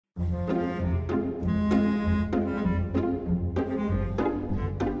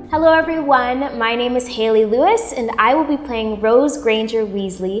Hello everyone, my name is Hailey Lewis and I will be playing Rose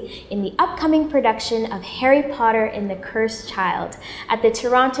Granger-Weasley in the upcoming production of Harry Potter and the Cursed Child at the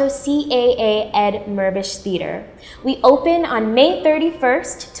Toronto CAA Ed Mirvish Theatre. We open on May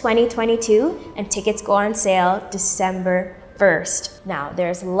 31st, 2022 and tickets go on sale December 1st. Now,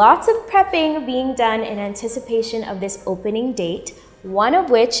 there's lots of prepping being done in anticipation of this opening date, one of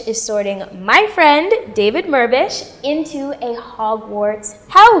which is sorting my friend, David Mirvish, into a Hogwarts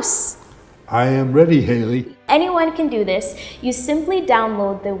house. I am ready, Hailey. Anyone can do this. You simply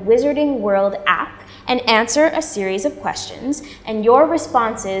download the Wizarding World app and answer a series of questions, and your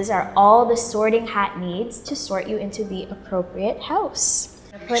responses are all the sorting hat needs to sort you into the appropriate house.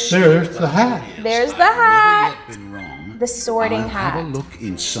 There's the hat. There's the hat. The sorting hat. Have a look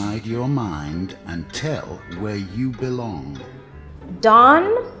inside your mind and tell where you belong.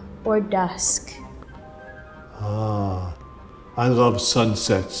 Dawn or dusk? I love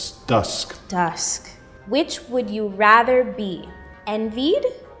sunsets, dusk. Dusk. Which would you rather be? Envied,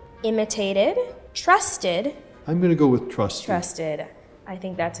 imitated, trusted? I'm gonna go with trusted. Trusted. I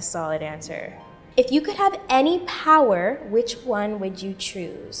think that's a solid answer. If you could have any power, which one would you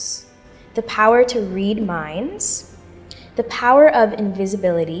choose? The power to read minds, the power of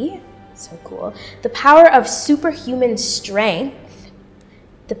invisibility, so cool, the power of superhuman strength,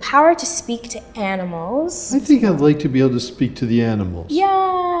 the power to speak to animals. I think I'd like to be able to speak to the animals.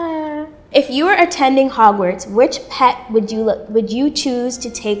 Yeah. If you were attending Hogwarts, which pet would you choose to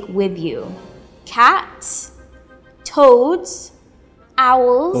take with you? Cats, toads,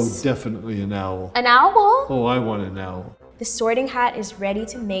 owls. Oh, definitely an owl. An owl? Oh, I want an owl. The sorting hat is ready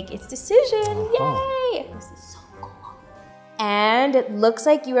to make its decision. Yay! This is so cool. And it looks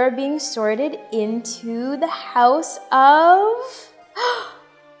like you are being sorted into the house of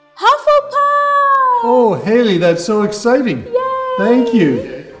Hufflepuff! Oh, Hailey, that's so exciting. Yay! Thank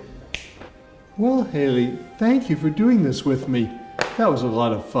you. Well, Hailey, thank you for doing this with me. That was a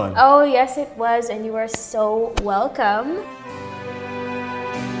lot of fun. Oh, yes, it was, and you are so welcome.